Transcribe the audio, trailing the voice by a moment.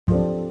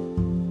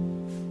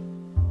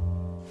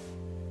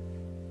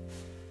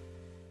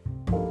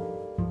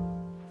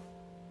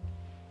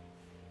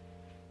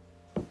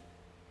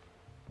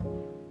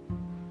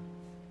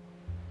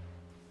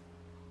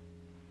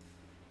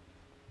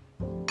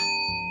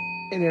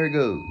And there it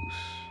goes.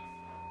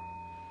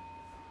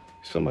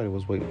 Somebody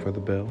was waiting for the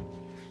bell.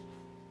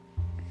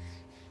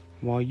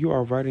 While you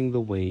are riding the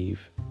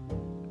wave,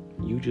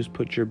 you just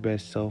put your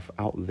best self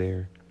out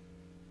there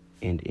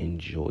and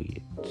enjoy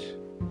it.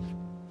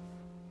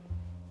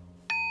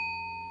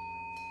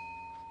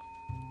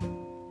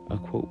 A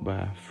quote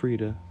by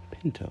Frida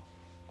Pinto.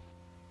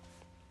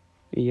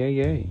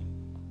 Yay.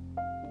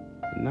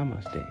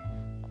 Namaste.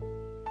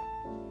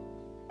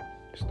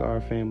 Star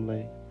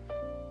family.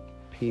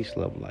 Peace,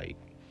 love, light.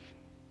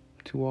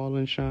 To all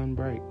and shine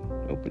bright.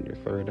 Open your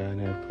third eye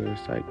and have clear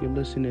sight. You're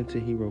listening to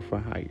Hero for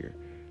Hire.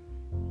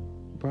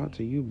 Brought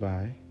to you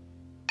by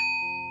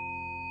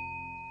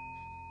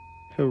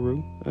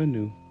Haru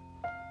Anu.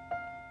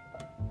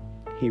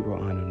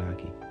 Hero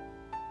Anunnaki.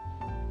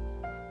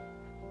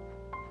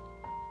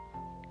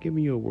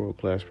 Giving you a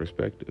world-class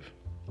perspective.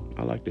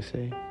 I like to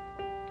say,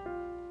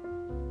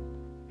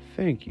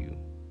 thank you.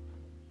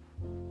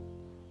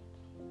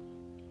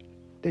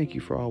 Thank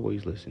you for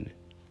always listening.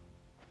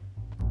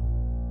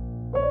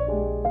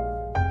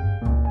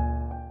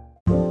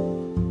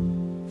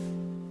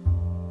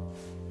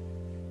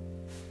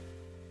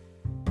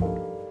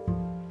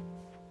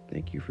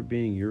 Thank you for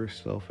being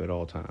yourself at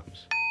all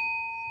times.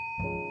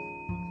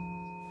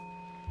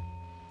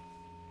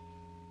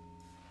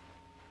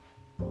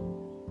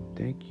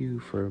 Thank you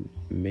for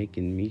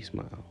making me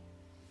smile.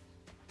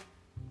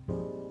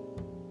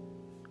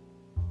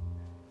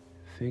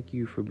 Thank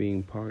you for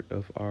being part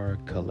of our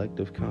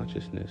collective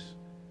consciousness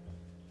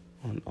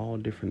on all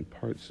different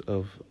parts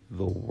of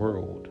the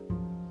world.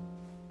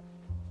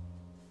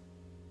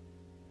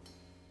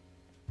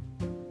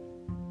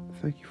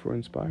 Thank you for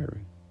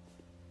inspiring.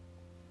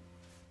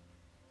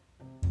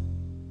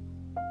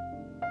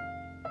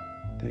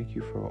 Thank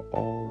you for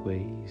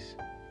always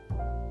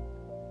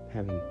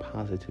having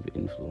positive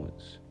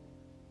influence,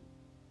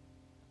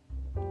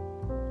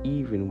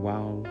 even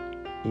while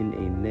in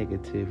a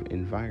negative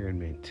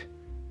environment.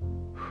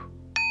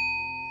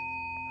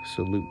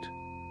 Salute.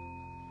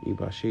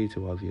 Ibashe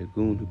to all the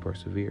Agun who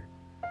persevere.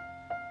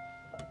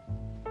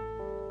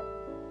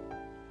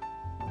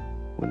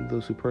 One of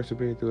those who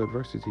persevere through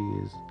adversity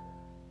is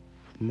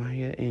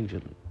Maya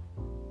Angelou.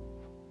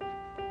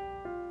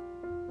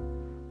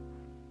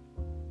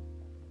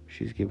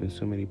 She's given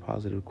so many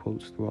positive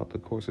quotes throughout the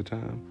course of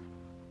time.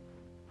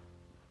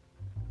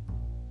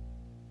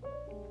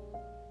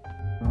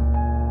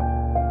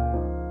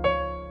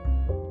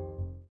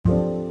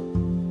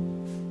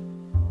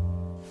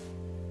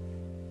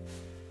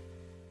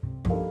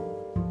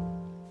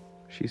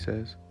 She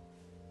says,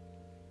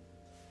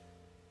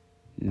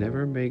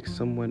 never make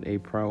someone a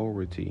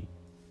priority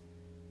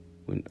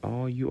when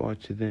all you are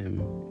to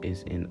them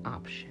is an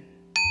option.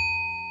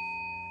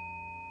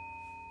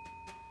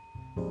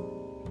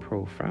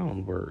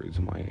 Profound words,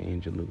 Maya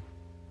Angelou.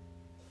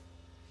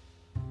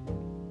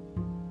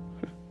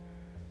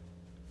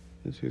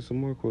 Let's hear some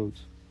more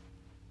quotes.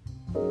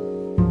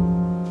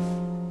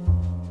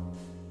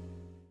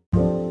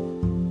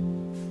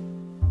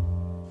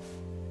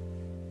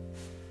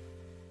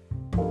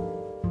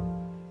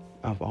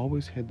 I've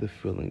always had the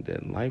feeling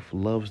that life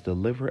loves the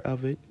liver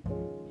of it.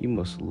 You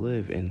must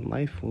live and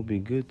life will be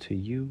good to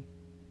you.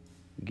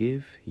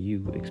 Give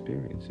you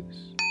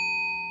experiences.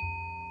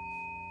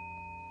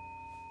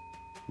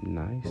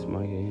 Nice,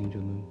 Maya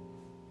Angelou.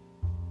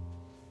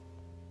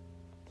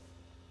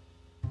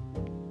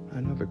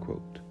 Another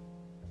quote.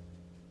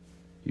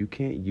 You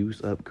can't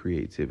use up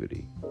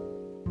creativity.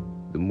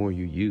 The more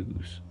you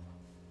use,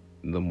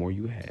 the more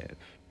you have.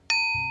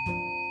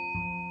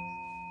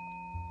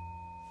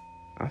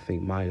 I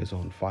think Maya's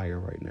on fire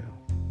right now.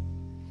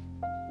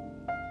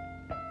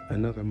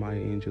 Another Maya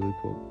Angelou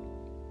quote.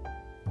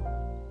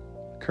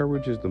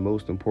 Courage is the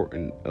most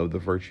important of the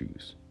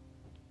virtues,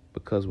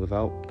 because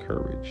without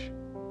courage,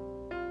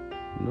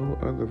 no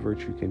other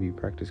virtue can be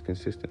practiced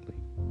consistently.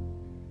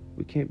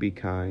 We can't be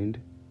kind,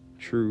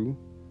 true,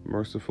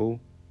 merciful,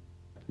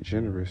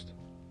 generous,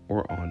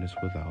 or honest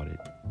without it.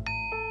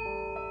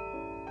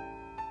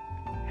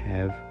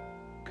 Have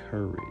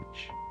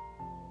courage.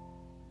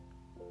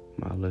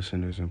 My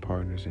listeners and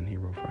partners in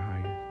Hero for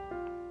Hire.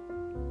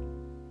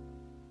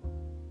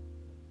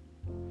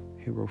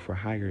 Hero for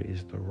Hire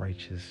is the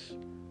righteous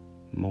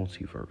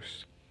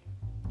multiverse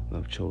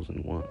of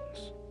chosen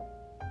ones,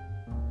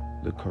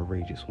 the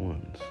courageous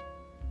ones,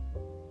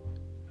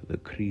 the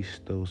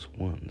Christos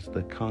ones,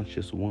 the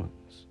conscious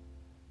ones.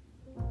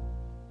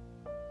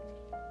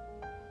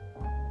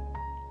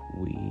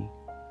 We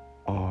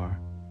are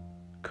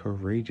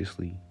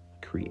courageously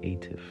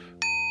creative.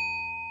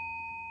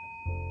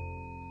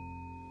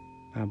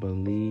 I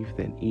believe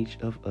that each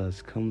of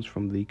us comes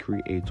from the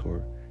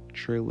Creator,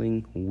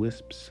 trailing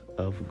wisps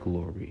of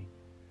glory.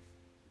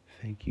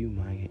 Thank you,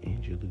 Maya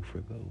Angelou, for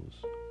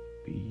those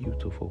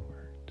beautiful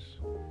words.